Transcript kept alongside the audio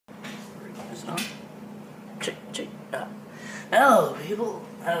song. Hello, people.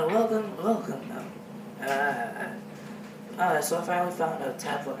 Welcome. So I finally found a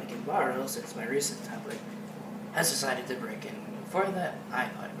tablet I can borrow since my recent tablet has decided to break in for that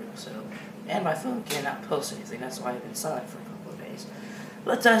iPod group. And my phone cannot post anything. That's why I've been silent for a couple of days.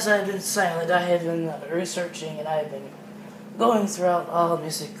 But as I've been silent, I have been researching and I've been going throughout all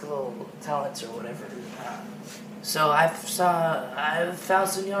musical talents or whatever. So I've found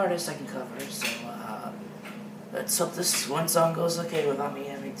some new artists I can cover. So let's hope this one song goes okay without me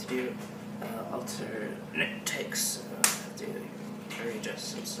having to do alternate takes to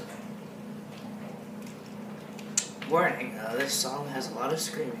readjust and stuff. Warning: this song has a lot of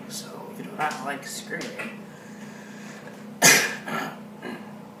screaming, so if you do not like screaming,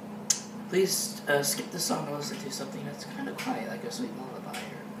 please skip the song and listen to something that's kind of quiet, like a sweet lullaby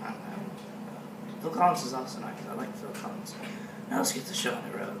or I don't know. Phil Collins is also nice. I like Phil Collins. Now let's get the show on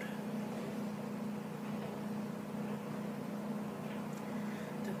the road.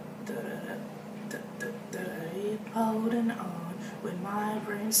 Holding on when my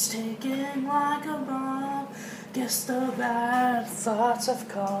brain's ticking like a bomb. Guess the bad thoughts have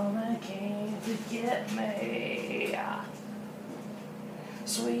come and came to get me.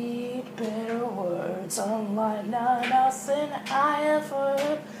 Sweet bitter words, unlike nothing I have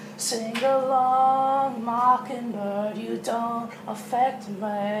heard. Sing along, mockingbird, you don't affect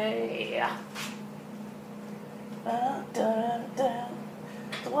me.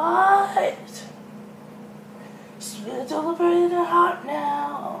 What? Sweet deliberating heart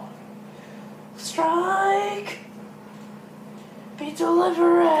now. Strike. Be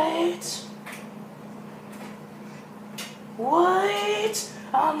deliberate. Wait.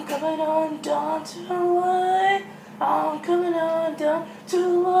 I'm coming undone too late. I'm coming undone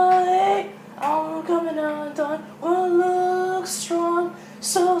too late. I'm coming undone. What looks strong,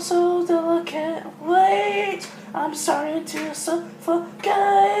 so delicate. Wait. I'm starting to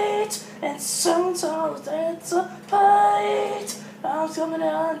suffocate, and sounds all anticipate. I'm coming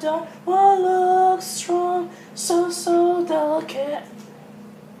undone. What looks strong, so delicate.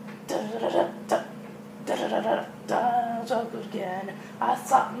 Talk again. I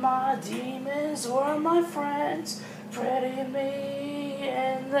thought my demons were my friends. Pretty me,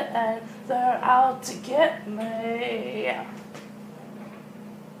 in the end, they're out to get me.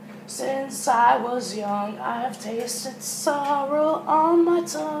 Since I was young, I've tasted sorrow on my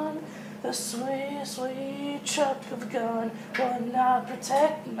tongue. The sweet, sweet chuck of a gun would not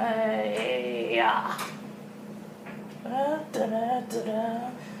protect me.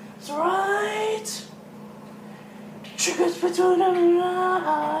 That's right. Triggers between my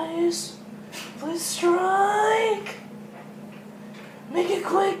eyes. Please strike. Make it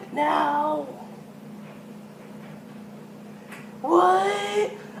quick now.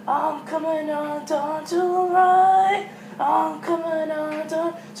 Wait. I'm coming undone too late. I'm coming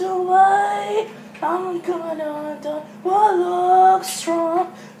undone too late. I'm coming undone. What looks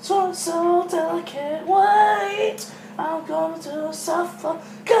strong, so delicate. Wait, I'm going to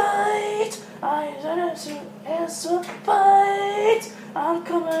suffocate. I don't to anticipate. I'm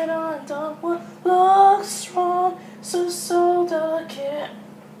coming undone. What looks strong, so delicate.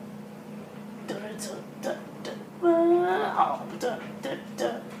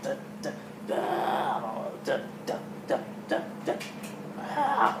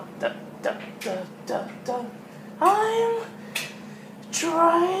 I'm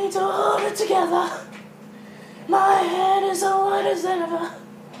trying to hold it together. My head is as light as ever.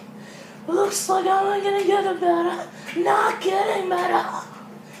 Looks like I'm gonna get better. Not getting better.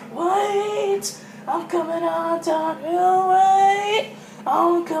 Wait, I'm coming on down too late.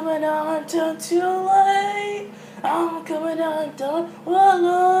 I'm coming on down too late. I'm coming undone. What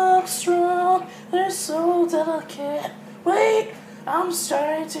looks strong, they're so delicate. Wait, I'm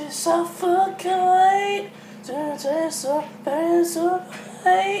starting to suffocate. So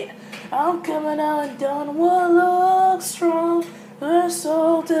late. I'm coming undone. What looks strong, they're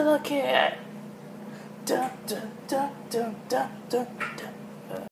so delicate. Dun, dun, dun, dun, dun, dun, dun.